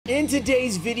In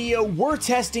today's video, we're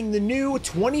testing the new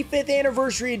 25th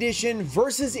Anniversary Edition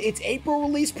versus its April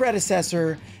release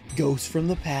predecessor, Ghosts from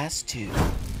the Past 2.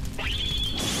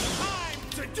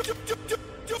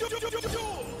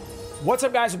 What's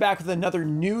up, guys? We're back with another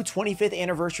new 25th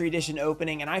Anniversary Edition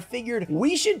opening, and I figured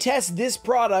we should test this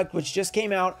product, which just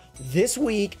came out this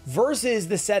week, versus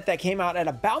the set that came out at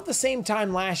about the same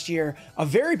time last year, a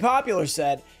very popular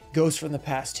set, Ghosts from the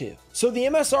Past 2. So the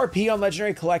MSRP on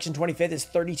Legendary Collection 25th is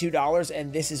 $32,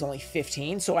 and this is only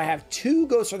 $15. So I have two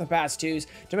Ghosts from the Past 2s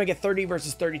to make it 30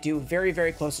 versus 32. Very,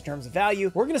 very close in terms of value.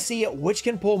 We're going to see which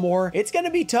can pull more. It's going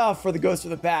to be tough for the Ghosts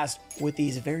from the Past with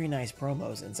these very nice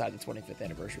promos inside the 25th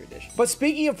Anniversary Edition. But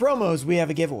speaking of promos, we have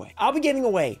a giveaway. I'll be giving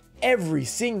away every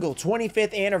single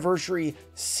 25th Anniversary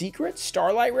Secret,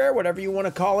 Starlight Rare, whatever you want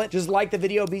to call it. Just like the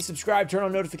video, be subscribed, turn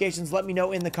on notifications, let me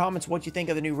know in the comments what you think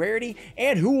of the new rarity,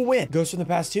 and who will win, Ghosts from the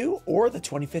Past 2 or the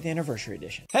 25th Anniversary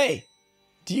Edition. Hey,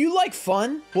 do you like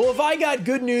fun? Well, if I got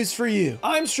good news for you.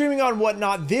 I'm streaming on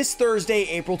Whatnot this Thursday,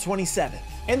 April 27th.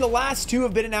 And the last two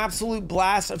have been an absolute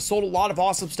blast. I've sold a lot of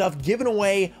awesome stuff, given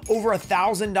away over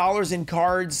 $1,000 in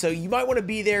cards, so you might want to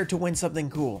be there to win something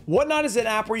cool. Whatnot is an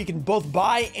app where you can both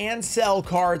buy and sell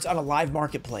cards on a live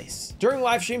marketplace. During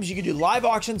live streams, you can do live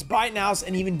auctions, buy it nows,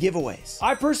 and even giveaways.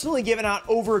 I've personally given out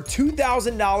over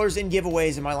 $2,000 in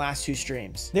giveaways in my last two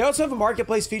streams. They also have a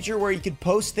marketplace feature where you can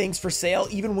post things for sale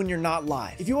even when you're not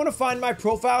live. If you want to find my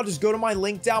profile, just go to my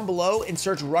link down below and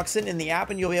search Ruxin in the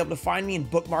app, and you'll be able to find me and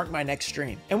bookmark my next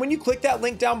stream. And when you click that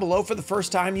link down below for the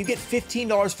first time, you get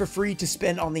 $15 for free to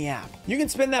spend on the app. You can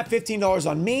spend that $15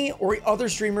 on me or other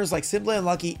streamers like Simply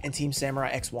Unlucky and Team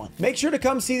Samurai X1. Make sure to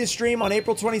come see the stream on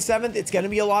April 27th. It's going to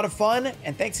be a lot of fun.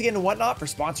 And thanks again to Whatnot for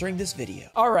sponsoring this video.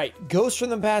 All right, Ghosts from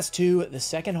the Past 2, the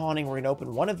second haunting. We're going to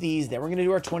open one of these. Then we're going to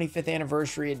do our 25th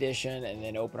Anniversary Edition and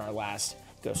then open our last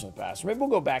Ghosts from the Past. Maybe we'll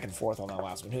go back and forth on that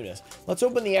last one. Who knows? Let's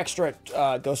open the extra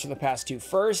Ghosts from the Past 2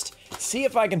 first. See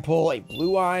if I can pull a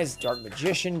Blue Eyes, Dark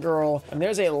Magician Girl. And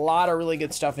there's a lot of really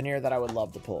good stuff in here that I would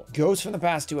love to pull. Ghosts from the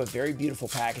Past 2 have very beautiful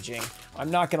packaging.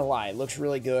 I'm not going to lie. It looks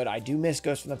really good. I do miss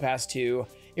Ghosts from the Past 2.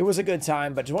 It was a good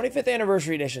time, but 25th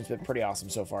Anniversary Edition has been pretty awesome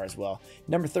so far as well.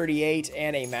 Number 38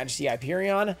 and a Majesty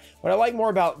Hyperion. What I like more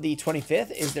about the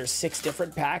 25th is there's 6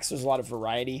 different packs. There's a lot of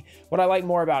variety. What I like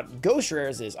more about Ghost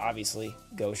Rares is obviously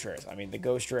Ghost Rares. I mean, the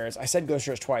Ghost Rares, I said Ghost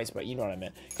Rares twice, but you know what I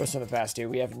meant. Ghosts from the Past 2.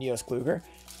 We have Neos Kluger.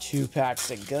 2 packs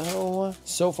to go.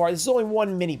 So far, this is only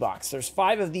one mini box. There's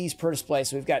 5 of these per display,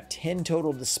 so we've got 10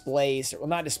 total displays. Well,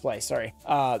 not displays, sorry.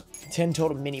 10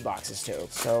 total mini boxes to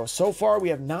open. So far, we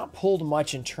have not pulled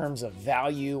much in terms of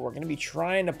value. We're going to be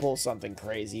trying to pull something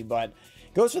crazy, but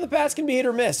Ghosts from the Past can be hit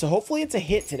or miss, so hopefully it's a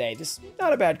hit today. Just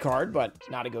not a bad card, but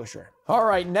not a Ghost Rare. All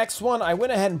right, next one. I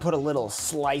went ahead and put a little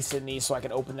slice in these so I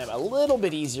could open them a little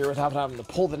bit easier without having to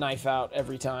pull the knife out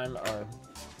every time, or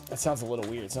that sounds a little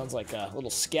weird. It sounds like a little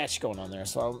sketch going on there.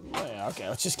 So, yeah, okay,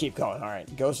 let's just keep going. All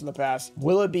right, Ghosts from the Past.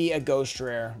 Will it be a Ghost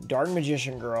Rare? Dark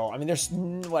Magician Girl. I mean, there's,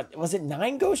 what, was it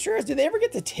 9 Ghost Rares? Did they ever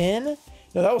get to 10?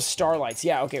 No, that was Starlights.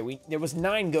 Yeah, okay, there was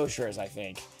 9 Ghost Rares, I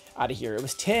think, out of here. It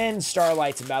was 10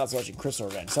 Starlights and Battles Legend Crystal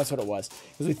Revenge. That's what it was.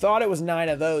 Because we thought it was 9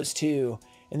 of those, too.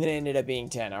 And then it ended up being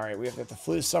 10. All right, we have got the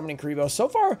Flute Summoning Karibo. So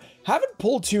far, haven't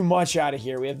pulled too much out of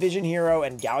here. We have Vision Hero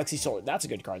and Galaxy Soldier. That's a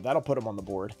good card. That'll put them on the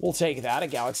board. We'll take that, a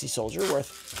Galaxy Soldier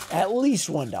worth at least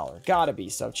 $1. Gotta be.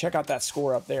 So check out that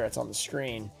score up there. It's on the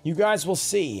screen. You guys will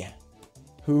see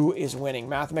who is winning.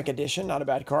 Mathmech Edition, not a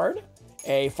bad card.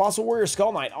 A Fossil Warrior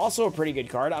Skull Knight, also a pretty good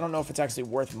card. I don't know if it's actually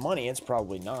worth money. It's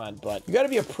probably not, but you got to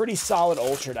be a pretty solid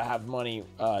Ultra to have money,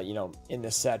 you know, in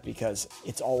this set because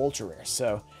it's all Ultra Rare.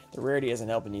 So the rarity isn't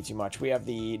helping you too much. We have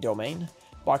the Domain,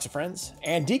 Box of Friends,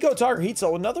 and Deco Tiger Heat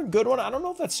Soul, another good one. I don't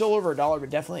know if that's still over $1, but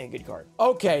definitely a good card.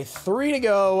 Okay, 3 to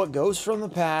go. Ghosts from the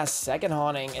Past, second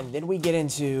haunting, and then we get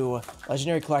into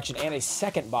Legendary Collection and a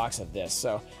second box of this.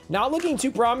 So not looking too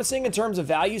promising in terms of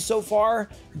value so far,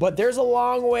 but there's a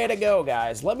long way to go,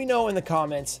 guys. Let me know in the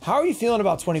comments. How are you feeling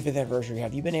about 25th Anniversary?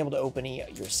 Have you been able to open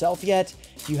it yourself yet?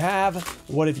 If you have,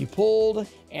 what have you pulled?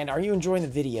 And are you enjoying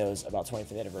the videos about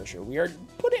 25th Anniversary? We are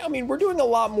putting, I mean, we're doing a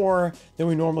lot more than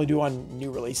we normally do on new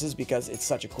releases because it's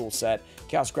such a cool set.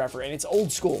 Chaos Grapher, and it's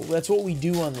old school. That's what we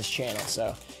do on this channel.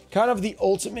 So kind of the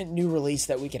ultimate new release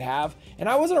that we could have. And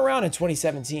I wasn't around in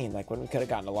 2017, like when we could have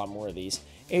gotten a lot more of these.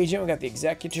 Agent, we got the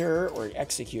Executor, or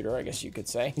Executor, I guess you could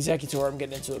say. Executor, I'm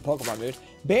getting into the Pokemon mood.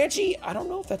 Banshee, I don't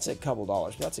know if that's a couple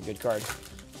dollars, but that's a good card.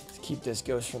 Let's keep this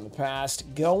Ghost from the Past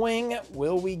going.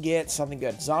 Will we get something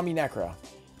good? Zombie Necro.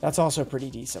 That's also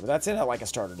pretty decent, but that's in like a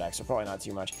starter deck, so probably not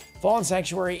too much. Fallen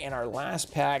Sanctuary and our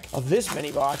last pack of this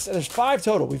mini box. There's 5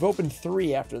 total. We've opened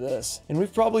 3 after this. And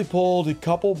we've probably pulled a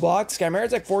couple bucks.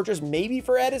 Chimeric Fortress, maybe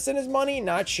for Edison his money,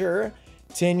 not sure.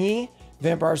 Tinyi,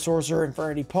 Vampire Sorcerer,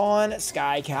 Infernity Pawn,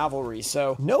 Sky Cavalry.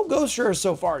 So no Ghost Rares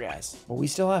so far, guys, but we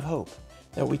still have hope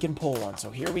that we can pull one. So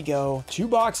here we go. 2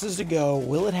 boxes to go.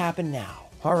 Will it happen now?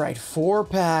 All right, 4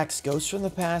 packs. Ghosts from the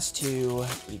past 2.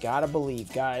 You gotta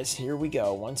believe, guys. Here we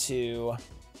go. 1, 2.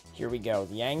 Here we go.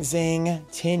 Yangzing,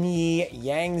 Tinyi,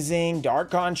 Yangzing,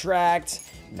 Dark Contract,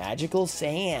 Magical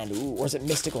Sand. Ooh, or is it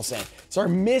Mystical Sand? It's our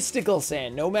Mystical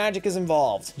Sand. No magic is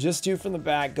involved. Just 2 from the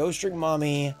back. Ghost Trick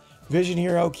Mummy, Vision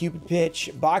Hero, Cupid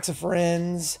Pitch, Box of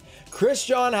Friends,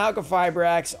 Christian Hauka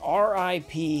Fibrax,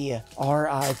 R.I.P.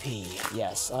 R.I.P.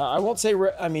 Yes, I won't say,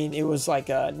 I mean, it was like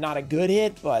not a good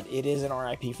hit, but it is an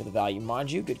R.I.P. for the value.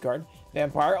 Manju, good card.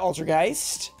 Vampire,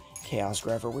 Altergeist, Chaos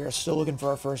Grapher. We are still looking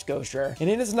for our first Ghost Rare, and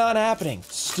it is not happening.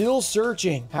 Still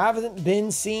searching. Haven't been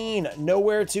seen.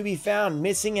 Nowhere to be found.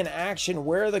 Missing in action.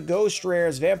 Where are the Ghost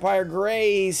Rares? Vampire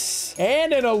Grace.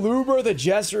 And an Aluber, the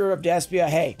Jester of Despia.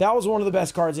 Hey, that was one of the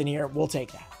best cards in here. We'll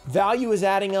take that. Value is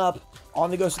adding up on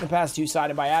the Ghost in the Past 2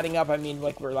 side, and by adding up, I mean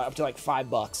like we're up to like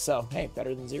 $5. So, hey,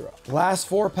 better than 0. Last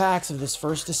 4 packs of this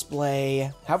first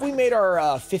display. Have we made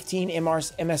our 15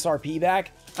 MSRP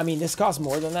back? I mean, this costs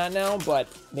more than that now, but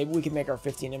maybe we can make our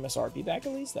 15 MSRP back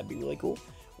at least. That'd be really cool.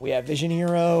 We have Vision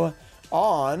Hero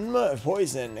on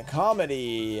Poison,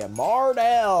 Comedy,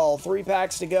 Mardell. 3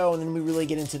 packs to go, and then we really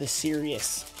get into the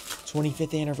serious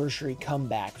 25th anniversary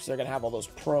comeback. So they're going to have all those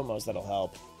promos that'll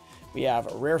help. We have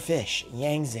Rare Fish,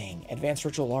 Yangzing, Advanced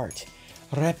Ritual Art,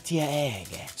 Reptia Egg.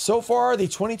 So far, the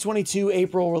 2022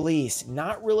 April release,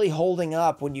 not really holding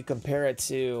up when you compare it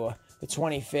to the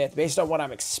 25th. Based on what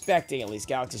I'm expecting, at least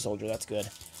Galaxy Soldier, that's good.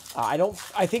 I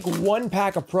think 1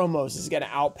 pack of promos is going to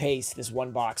outpace this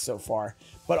 1 box so far.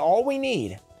 But all we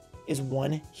need is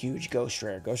 1 huge Ghost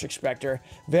Rare. Ghost Spectre,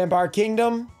 Vampire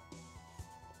Kingdom,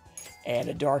 and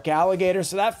a Dark Alligator.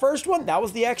 So that first one, that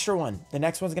was the extra one. The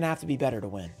next one's gonna have to be better to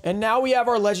win. And now we have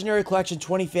our Legendary Collection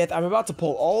 25th. I'm about to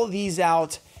pull all of these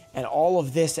out and all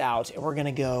of this out, and we're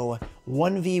gonna go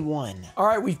 1v1. All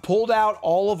right, we've pulled out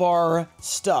all of our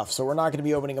stuff, so we're not gonna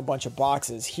be opening a bunch of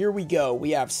boxes. Here we go. We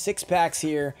have 6 packs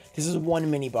here. This is 1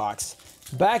 mini box.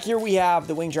 Back here we have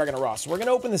the Winged Dragon of Ross. So we're going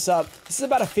to open this up. This is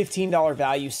about a $15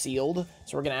 value sealed,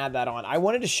 so we're going to add that on. I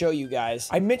wanted to show you guys.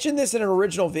 I mentioned this in an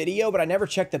original video, but I never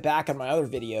checked the back on my other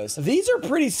videos. These are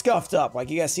pretty scuffed up. Like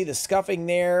you guys see the scuffing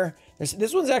there.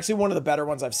 This one's actually one of the better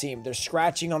ones I've seen. There's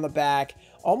scratching on the back.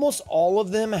 Almost all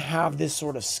of them have this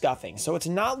sort of scuffing, so it's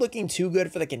not looking too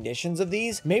good for the conditions of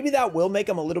these. Maybe that will make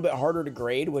them a little bit harder to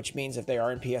grade, which means if they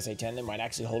are in PSA 10, they might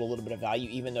actually hold a little bit of value,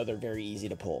 even though they're very easy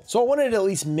to pull. So I wanted to at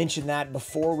least mention that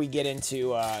before we get into,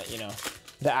 you know,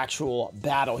 the actual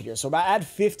battle here. So about add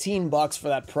 15 bucks for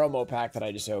that promo pack that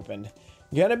I just opened.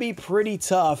 Gonna be pretty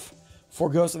tough for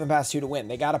Ghost in the Past 2 to win.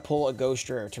 They got to pull a Ghost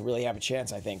Rare to really have a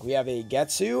chance, I think. We have a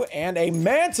Getsu and a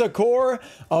Manticore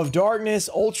of Darkness,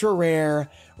 ultra rare,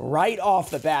 right off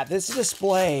the bat. This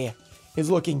display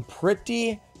is looking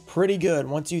pretty good.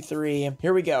 1, 2, 3.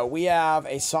 Here we go. We have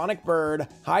a Sonic Bird,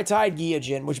 High Tide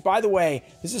Gyojin, which, by the way,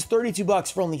 this is 32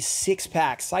 bucks for only 6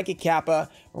 packs. Psychic Kappa,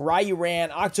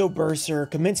 Ryuran,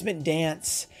 Octoburster, Commencement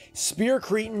Dance, Spear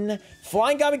Cretin,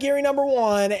 Flying Gamagiri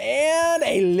 #1, and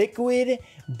a Liquid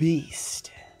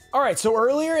Beast. All right, so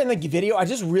earlier in the video, I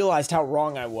just realized how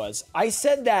wrong I was. I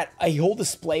said that a whole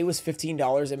display was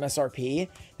 $15 MSRP.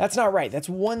 That's not right. That's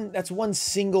one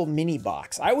single mini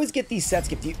box. I always get these sets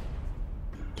gifted.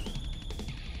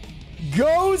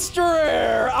 Ghost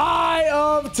Rare! Eye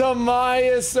of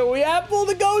Timaeus. So we have pulled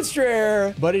a Ghost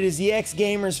Rare, but it is the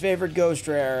ex-gamer's favorite Ghost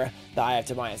Rare, the Eye of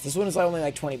Timaeus. This one is only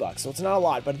like 20 bucks, so it's not a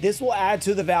lot, but this will add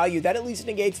to the value. That at least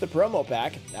negates the promo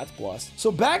pack. That's plus.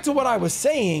 So back to what I was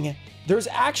saying. There's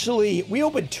actually, we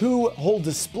opened 2 whole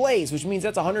displays, which means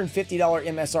that's $150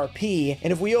 MSRP.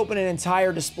 And if we open an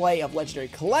entire display of Legendary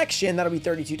Collection, that'll be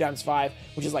 32 times 5,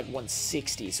 which is like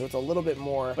 160. So it's a little bit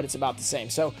more, but it's about the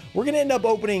same. So we're going to end up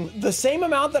opening the same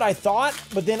amount that I thought,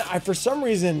 but then I, for some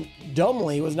reason,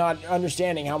 dumbly was not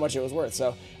understanding how much it was worth.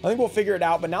 So I think we'll figure it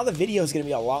out, but now the video is going to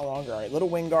be a lot longer. All right, Little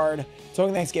Wingard,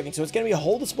 Token Thanksgiving. So it's going to be a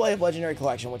whole display of Legendary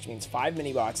Collection, which means 5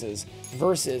 mini boxes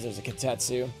versus there's a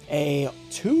Katetsu, a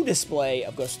 2 display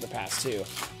of Ghost of the Past 2.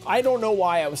 I don't know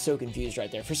why I was so confused right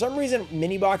there. For some reason,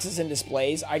 mini boxes and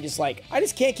displays, I just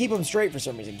can't keep them straight for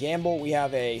some reason. Gamble, we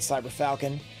have a Cyber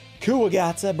Falcon,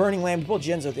 Kuwagata, Burning Lamb. We pulled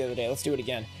Genzo the other day. Let's do it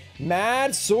again.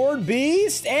 Mad Sword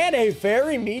Beast and a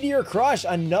Fairy Meteor Crush,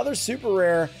 another super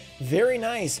rare. Very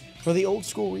nice. for the old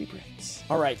school reprints.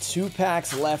 All right, 2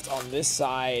 packs left on this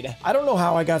side. I don't know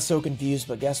how I got so confused,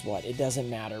 but guess what? It doesn't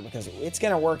matter because it's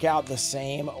going to work out the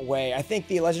same way. I think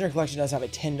the Legendary Collection does have a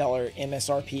 $10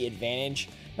 MSRP advantage,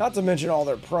 not to mention all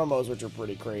their promos, which are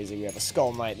pretty crazy. We have a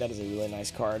Skull Knight. That is a really nice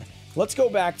card. Let's go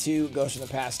back to Ghost from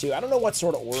the Past 2. I don't know what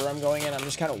sort of order I'm going in. I'm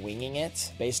just kind of winging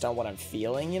it based on what I'm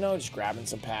feeling, you know, just grabbing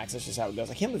some packs. That's just how it goes.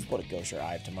 I can't believe what a Ghost Rare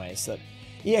I have to my set.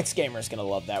 EX Gamer is going to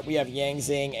love that. We have Yang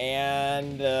Zing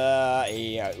and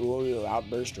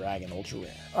Outburst Dragon, Ultra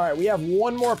Rare. All right, we have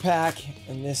one more pack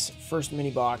in this first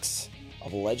mini box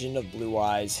of Legend of Blue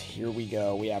Eyes. Here we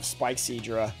go. We have Spike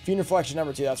Seadra, Fiend Reflection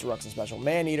number 2, that's a Ruxin Special,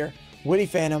 Maneater, Witty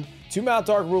Phantom, 2-Mount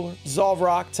Dark Ruler, Dissolve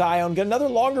Rock, Tyone. Got another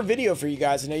longer video for you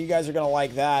guys. I know you guys are going to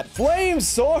like that. Flame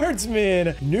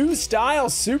Swordsman, new style,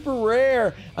 super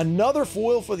rare. Another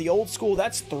foil for the old school.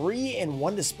 That's 3 in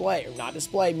 1 display, or not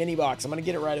display, mini box. I'm going to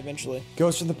get it right eventually.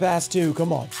 Ghost from the Past 2,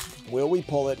 come on. Will we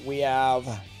pull it? We have,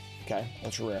 okay,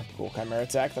 ultra rare. Cool, Chimera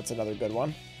Attack, that's another good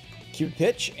one. Cute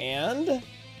Pitch, and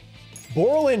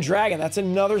Borland Dragon, that's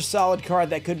another solid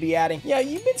card that could be adding. Yeah,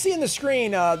 you've been seeing the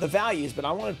screen, the values, but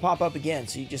I wanted to pop up again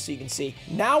so you can see.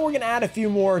 Now we're going to add a few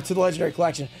more to the Legendary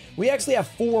Collection. We actually have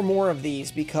 4 more of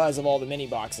these because of all the mini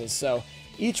boxes. So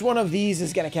each one of these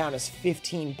is going to count as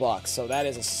 15 bucks. So that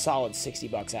is a solid 60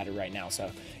 bucks added right now. So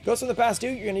Ghost from the Past 2,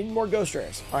 you're going to need more Ghost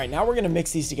Rares. All right, now we're going to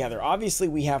mix these together. Obviously,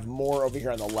 we have more over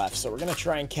here on the left, so we're going to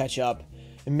try and catch up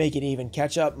and make it even.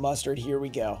 Catch up, Mustard, here we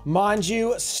go.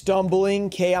 Manju, Stumbling,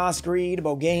 Chaos Greed,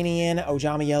 Boganian,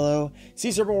 Ojama Yellow,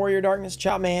 Sea Serpent Warrior Darkness,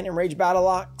 Chop Man, Enraged Battle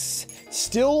Ox.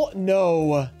 Still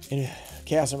no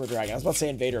Chaos Ember Dragon. I was about to say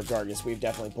Invader of Darkness. We've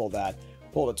definitely pulled that.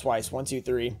 Pulled it twice. 1, 2,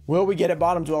 3. Will we get it?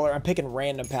 Bottom Dweller. I'm picking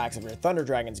random packs over here. Thunder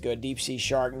Dragon's good. Deep Sea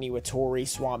Shark, Niwatori,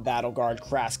 Swamp Battle Guard,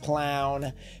 Crass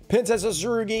Clown, Princess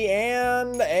Asurugi,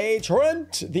 and a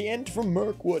Trent. The Int from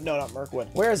Mirkwood. No, not Mirkwood.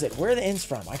 Where is it? Where are the Ints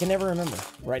from? I can never remember.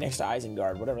 Right next to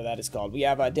Isengard, whatever that is called. We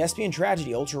have Despian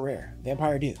Tragedy, Ultra Rare,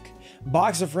 Vampire Duke,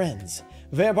 Box of Friends,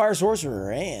 Vampire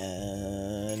Sorcerer,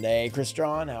 and a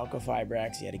Crystron,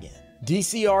 Alka-Fibrax yet again.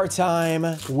 DCR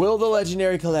time. Will the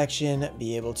Legendary Collection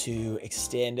be able to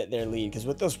extend their lead? Because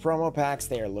with those promo packs,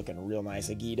 they are looking real nice.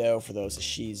 Agido for those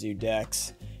Shizu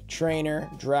decks. Trainer,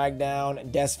 Drag Down,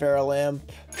 Desferal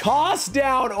Imp. Cost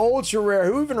Down Ultra Rare.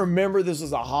 Who even remember this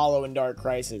was a holo in Dark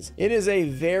Crisis? It is a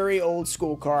very old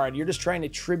school card. You're just trying to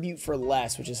tribute for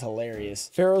less, which is hilarious.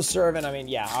 Pharaoh's Servant, I mean,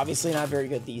 yeah, obviously not very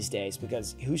good these days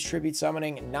because who's tribute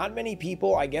summoning? Not many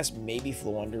people. I guess maybe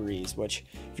Floowandereeze, which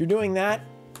if you're doing that,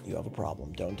 you have a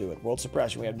problem. Don't do it. World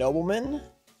Suppression. We have Nobleman.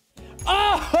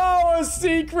 Oh, a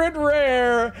secret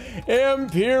rare.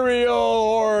 Imperial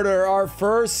Order. Our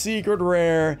first secret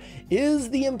rare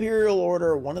is the Imperial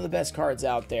Order. One of the best cards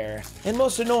out there. And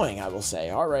most annoying, I will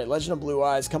say. All right, Legend of Blue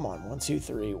Eyes. Come on. 1, 2,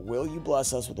 3. Will you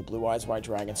bless us with a Blue Eyes White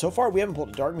Dragon? So far, we haven't pulled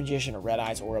a Dark Magician, a Red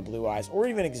Eyes, or a Blue Eyes, or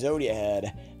even Exodia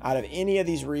Head out of any of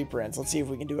these reprints. Let's see if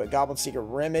we can do a Goblin Seeker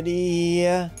Remedy.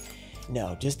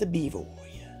 No, just a Bevoy.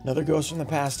 Another Ghost from the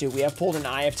Past 2. We have pulled an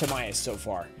Eye of Timaeus so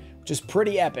far, which is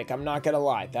pretty epic. I'm not going to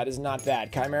lie. That is not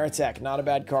bad. Chimera Tech, not a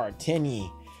bad card.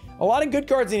 Tenyi. A lot of good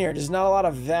cards in here. Just not a lot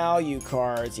of value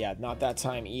cards. Yeah, not that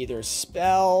time either.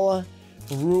 Spell,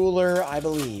 Ruler, I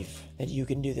believe that you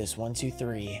can do this. 1, 2,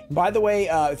 3. By the way,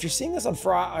 if you're seeing this on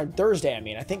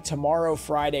Thursday, I think tomorrow,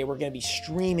 Friday, we're going to be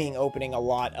streaming opening a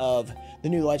lot of the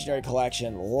new Legendary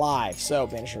Collection live. So,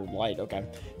 Banisher Light, okay.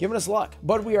 Giving us luck.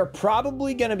 But we are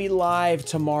probably going to be live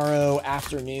tomorrow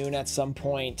afternoon at some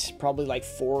point, probably like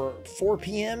 4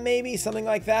 p.m. maybe, something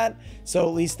like that. So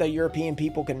at least the European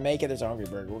people can make it. There's a Hungry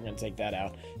Burger. We're going to take that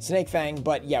out. Snake Fang.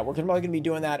 But yeah, we're probably going to be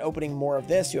doing that, opening more of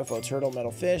this. UFO Turtle,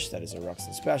 Metal Fish. That is a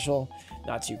Ruxin Special.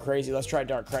 Not too crazy. Let's try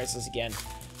Dark Crisis again.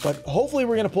 But hopefully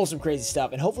we're going to pull some crazy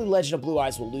stuff. And hopefully Legend of Blue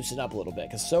Eyes will loosen up a little bit.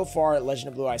 Because so far, Legend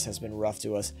of Blue Eyes has been rough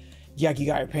to us.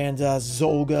 Yakigair Panda,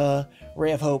 Zolga,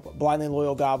 Ray of Hope, Blindly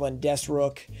Loyal Goblin,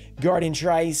 Desrook, Guardian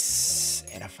Trice,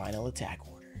 and a final Attack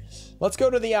Orders. Let's go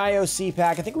to the IOC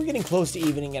pack. I think we're getting close to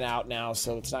evening it out now,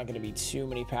 so it's not going to be too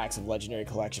many packs of Legendary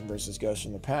Collection versus Ghosts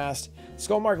from the Past.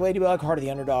 Skullmark Ladybug, Heart of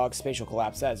the Underdog, Spatial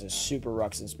Collapse. That is a super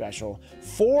Ruxin special.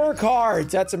 4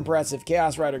 cards. That's impressive.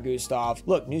 Chaos Rider Gustav.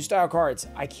 Look, new style cards.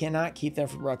 I cannot keep them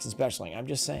from Ruxin Specialing. I'm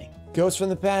just saying. Ghosts from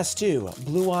the Past 2.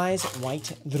 Blue Eyes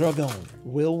White Dragon.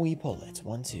 Will we pull it?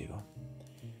 1, 2.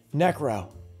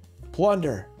 Necro.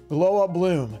 Plunder. Blow Up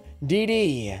Bloom.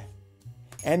 DD.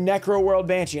 And Necro World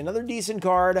Banshee. Another decent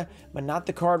card, but not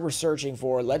the card we're searching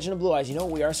for. Legend of Blue Eyes. You know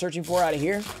what we are searching for out of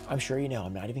here? I'm sure you know.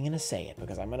 I'm not even going to say it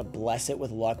because I'm going to bless it with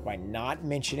luck by not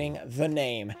mentioning the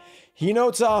name.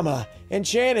 Hinotama.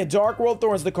 Enchanted. Dark World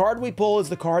Thorns. The card we pull is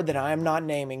the card that I am not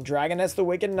naming. Dragoness the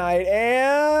Wicked Knight.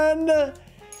 And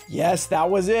Yes, that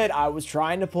was it. I was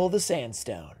trying to pull the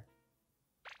sandstone.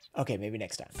 Okay, maybe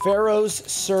next time. Pharaoh's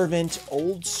Servant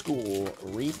old school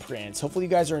reprints. Hopefully you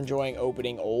guys are enjoying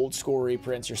opening old school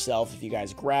reprints yourself. If you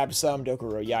guys grabbed some,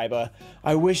 Dokuro Yaiba,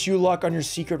 I wish you luck on your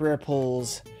secret rare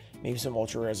pulls. Maybe some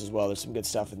ultra rares as well. There's some good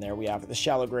stuff in there. We have the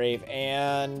Shallow Grave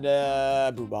and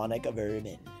Bubonic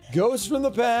Vermin. Ghost from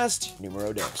the past,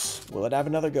 numero dos. Will it have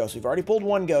another ghost? We've already pulled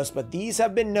one ghost, but these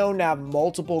have been known to have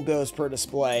multiple ghosts per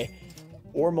display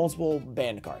or multiple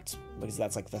banned cards, because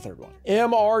that's like the third one.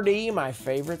 MRD, my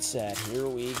favorite set. Here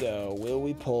we go. Will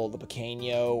we pull the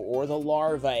Pequeño or the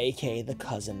Larva, aka the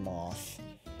Cousin Moth?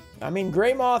 I mean,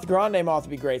 Great Moth, Grande Moth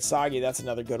would be great. Sagi, that's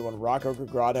another good one. Rocco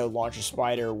Grotto, Launcher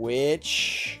Spider,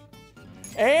 Witch,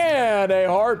 and a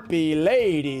Harpy,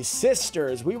 Lady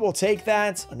Sisters. We will take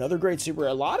that. Another great super.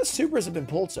 A lot of supers have been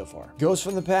pulled so far. Ghosts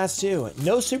from the past too.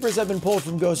 No supers have been pulled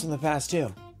from Ghosts from the past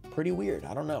too. Pretty weird.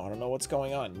 I don't know what's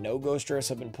going on. No Ghost Rares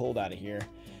have been pulled out of here.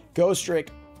 Ghost Trick,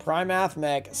 Primath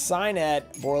Mech,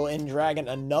 Signet, Boral End Dragon,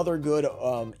 another good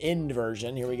end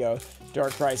version. Here we go.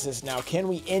 Dark Crisis. Now, can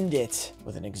we end it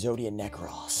with an Exodia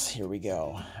Necros? Here we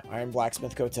go. Iron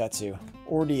Blacksmith Kotetsu,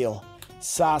 Ordeal,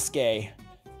 Sasuke,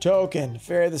 Token,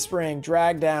 Fairy of the Spring,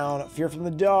 Drag Down, Fear from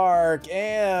the Dark,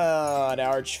 and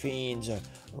Archfiend's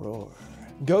Roar.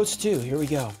 Ghost 2, here we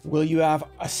go. Will you have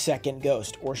a second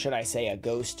ghost? Or should I say a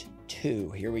Ghost 2?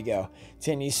 Here we go.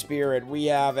 Tinny Spirit, we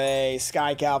have a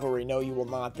Sky Cavalry. No, you will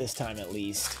not this time at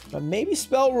least. But maybe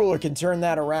Spell Ruler can turn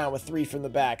that around with 3 from the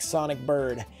back. Sonic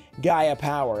Bird, Gaia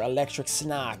Power, Electric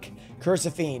Snock,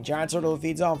 Cursifiend, Giant Turtle who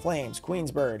feeds on flames, Queen's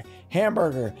Bird,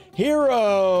 Hamburger,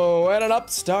 Hero, and an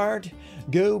Upstart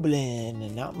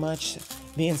Goblin. Not much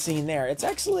being seen there. It's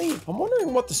actually, I'm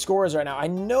wondering what the score is right now. I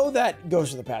know that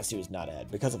Ghost of the Past 2 is not ahead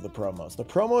because of the promos. The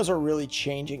promos are really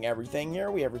changing everything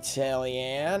here. We have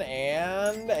Retalian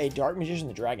and a Dark Magician,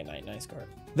 the Dragon Knight. Nice card.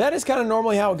 That is kind of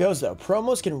normally how it goes though.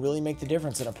 Promos can really make the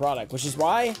difference in a product, which is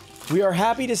why we are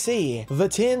happy to see the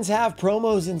tins have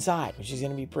promos inside, which is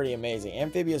going to be pretty amazing.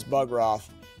 Amphibious Bugroth,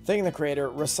 Thanking the Creator,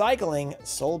 Recycling,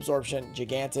 Soul Absorption,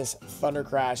 Gigantus, Thunder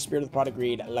Crash, Spirit of the Pot of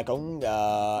Greed,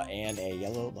 Lakonga, and a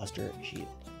Yellow Luster Shield.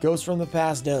 Ghost from the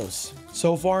Past Dose.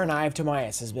 So far, an Eye of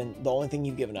Timaeus has been the only thing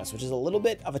you've given us, which is a little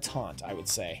bit of a taunt, I would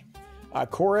say.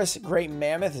 Chorus, Great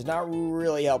Mammoth is not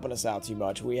really helping us out too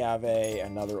much. We have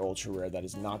another ultra rare that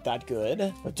is not that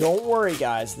good. But don't worry,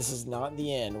 guys. This is not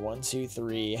the end. 1, 2,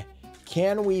 3.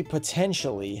 Can we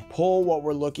potentially pull what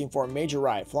we're looking for? Major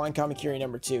Riot, Flying Kamakiri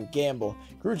number 2, Gamble,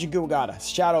 Guruji Guwagata,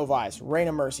 Shadow of Eyes, Reign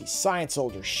of Mercy, Science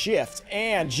Soldier, Shift,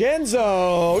 and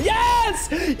Genzo. Yes!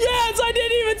 Yes! I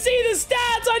didn't even see the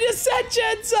stats! I just said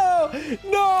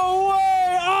Genzo! No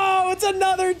way! Oh, it's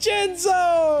another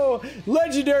Genzo!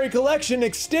 Legendary Collection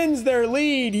extends their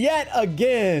lead yet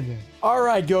again. All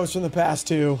right, Ghosts from the Past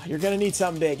 2. You're gonna need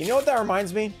something big. You know what that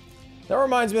reminds me? That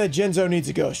reminds me that Genzo needs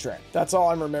a Ghost Rare. That's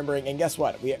all I'm remembering. And guess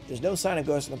what? There's no sign of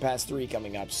Ghost in the Past 3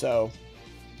 coming up. So,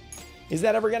 is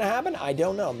that ever going to happen? I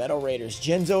don't know. Metal Raiders.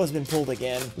 Genzo has been pulled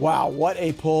again. Wow, what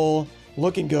a pull.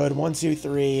 Looking good. 1, 2,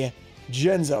 3.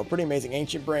 Genzo. Pretty amazing.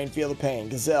 Ancient Brain. Feel the Pain.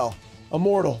 Gazelle.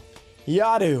 Immortal.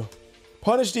 Yadu.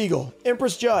 Punished Eagle,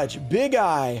 Empress Judge, Big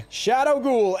Eye, Shadow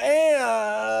Ghoul,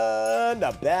 and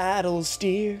a Battle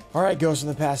Steer. All right, Ghosts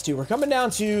from the Past 2. We're coming down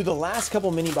to the last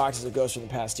couple mini boxes of Ghosts from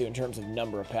the Past 2 in terms of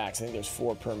number of packs. I think there's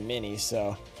 4 per mini,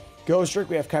 so. Ghost Trick,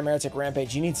 we have Chimeritic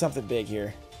Rampage. You need something big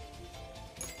here.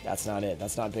 That's not it.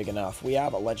 That's not big enough. We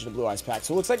have a Legend of Blue Eyes pack.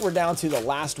 So it looks like we're down to the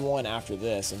last one after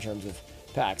this in terms of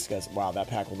packs, because, wow, that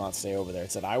pack will not stay over there.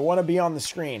 It said, I want to be on the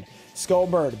screen.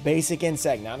 Skullbird, Basic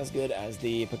Insect, not as good as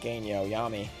the Pequeño,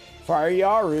 Yami. Fire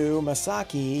Yaru,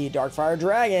 Masaki, Darkfire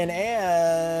Dragon,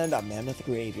 and a Mammoth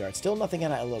Graveyard. Still nothing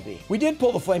out of LOB. We did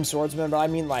pull the Flame Swordsman, but I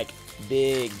mean like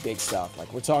big stuff.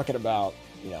 Like we're talking about,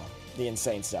 you know, the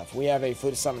insane stuff. We have a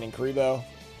Flute of Summoning Karibo.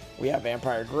 We have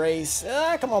Vampire Grace.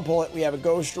 Come on, pull it. We have a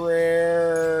Ghost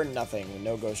Rare. Nothing.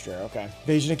 No Ghost Rare. Okay.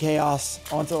 Invasion of Chaos.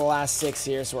 On to the last 6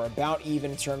 here. So we're about even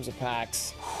in terms of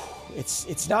packs.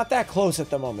 It's not that close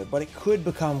at the moment, but it could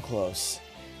become close.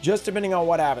 Just depending on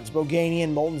what happens.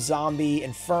 Boganian, Molten Zombie,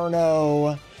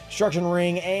 Inferno, Destruction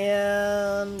Ring,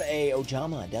 and a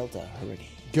Ojama Delta Hurricane.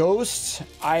 Ghosts,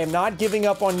 I am not giving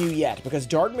up on you yet, because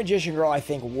Dark Magician Girl, I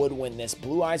think, would win this.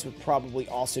 Blue Eyes would probably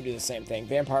also do the same thing.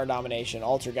 Vampire Domination,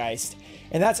 Altergeist,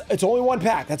 and it's only 1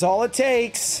 pack. That's all it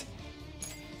takes.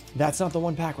 That's not the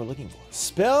 1 pack we're looking for.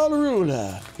 Spell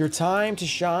Ruler, your time to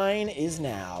shine is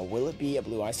now. Will it be a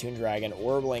Blue Eyes Toon Dragon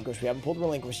or a Relinquish? We haven't pulled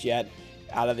Relinquish yet.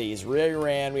 Out of these,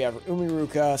 Ran, we have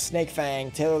Umiruka, Snake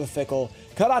Fang, Taylor the Fickle,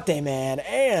 Karate Man,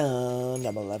 and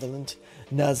a Malevolent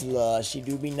Nuzla. She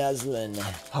do be nuzzling.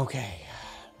 Okay.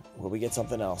 Will we get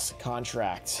something else?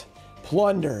 Contract.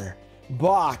 Plunder.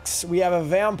 Box. We have a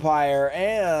Vampire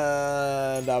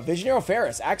and a Visionary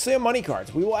Ferris. Actually, a money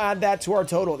cards. We will add that to our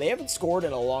total. They haven't scored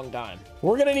in a long time.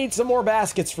 We're going to need some more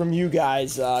baskets from you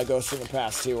guys, Ghost from the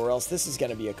Past 2, or else this is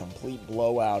going to be a complete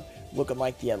blowout. Looking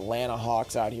like the Atlanta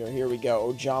Hawks out here. Here we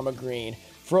go. Ojama Green.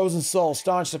 Frozen Soul.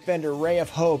 Staunch Defender. Ray of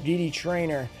Hope. DD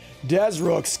Trainer.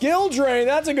 Desrook. Skill Drain.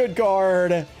 That's a good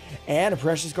card. And a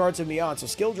Precious Cards and Beyond. So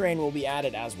Skill Drain will be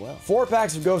added as well. 4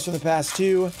 packs of Ghosts from the Past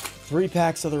 2. 3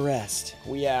 packs of the rest.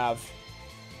 We have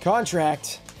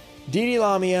Contract. DD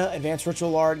Lamia. Advanced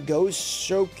Ritual Art. Ghost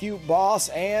So Cute Boss.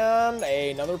 And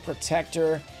another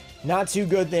Protector. Not too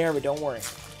good there, but don't worry.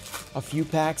 A few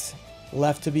packs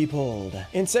left to be pulled.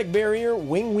 Insect Barrier,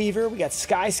 Wing Weaver, we got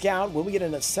Sky Scout. Will we get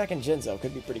a second Jinzo?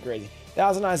 Could be pretty crazy.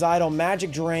 Thousand Eyes Idol,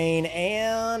 Magic Drain,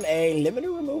 and a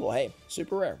Limiter Removal. Hey,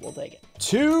 super rare. We'll take it.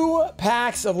 2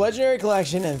 packs of Legendary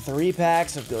Collection and 3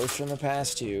 packs of Ghosts from the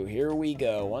Past 2. Here we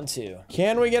go. 1, 2.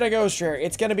 Can we get a Ghost Rare?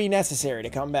 It's going to be necessary to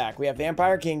come back. We have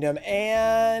Vampire Kingdom,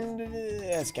 and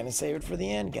it's going to save it for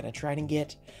the end. Going to try to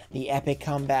get the epic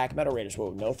comeback. Metal Raiders.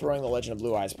 Whoa, no throwing the Legend of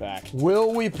Blue Eyes pack.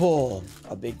 Will we pull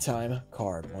a big time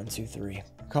card? 1, 2, 3.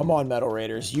 Come on, Metal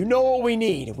Raiders. You know what we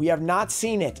need. We have not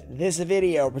seen it. This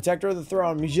video. Protector of the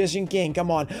Throne. Magician King. Come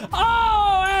on.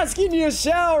 Oh, asking you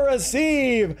shall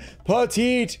receive.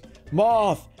 Petite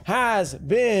Moth has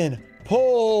been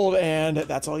pulled. And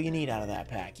that's all you need out of that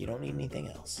pack. You don't need anything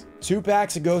else. 2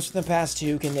 packs of Ghosts from the Past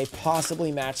 2. Can they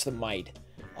possibly match the might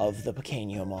of the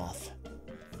Pequeño Moth?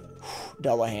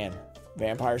 Dullahan.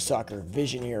 Vampire Sucker.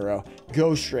 Vision Hero.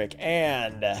 Ghost Trick.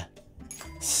 And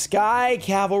Sky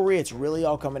Cavalry. It's really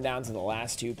all coming down to the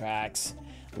last 2 packs.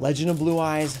 Legend of Blue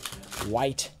Eyes,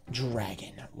 White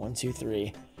Dragon. 1, 2,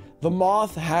 3. The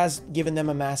Moth has given them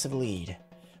a massive lead.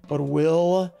 But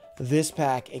will this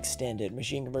pack extend it?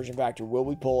 Machine Conversion Factor. Will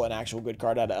we pull an actual good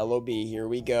card out of LOB? Here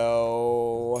we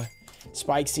go.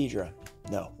 Spike Seadra.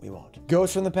 No, we won't.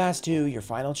 Ghost from the Past 2, your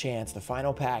final chance. The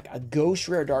final pack. A Ghost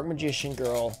Rare Dark Magician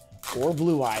Girl or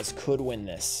Blue Eyes could win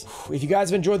this. If you guys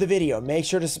have enjoyed the video, make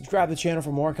sure to subscribe to the channel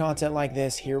for more content like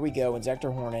this. Here we go.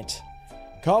 Inzektor Hornet.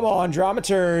 Come on,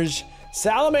 Dramaturge.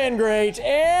 Salamangreat.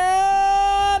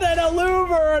 And an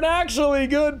Aluver. An actually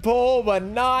good pull, but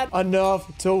not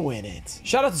enough to win it.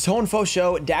 Shout out to Tonefo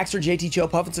Show, Daxter, JT Cho,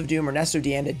 Puffins of Doom, Ernesto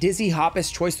Deanda, Dizzy,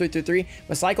 Hoppus, Choice 333,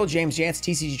 Macycle, James Jance,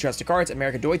 TCG Trusted Cards,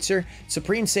 America Deutzer,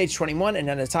 Supreme Sage 21,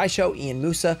 Ananda Tai Show, Ian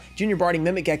Musa, Junior Barty,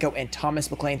 Mimic Gecko, and Thomas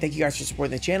McLean. Thank you guys for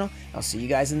supporting the channel. I'll see you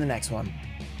guys in the next one.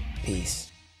 Peace.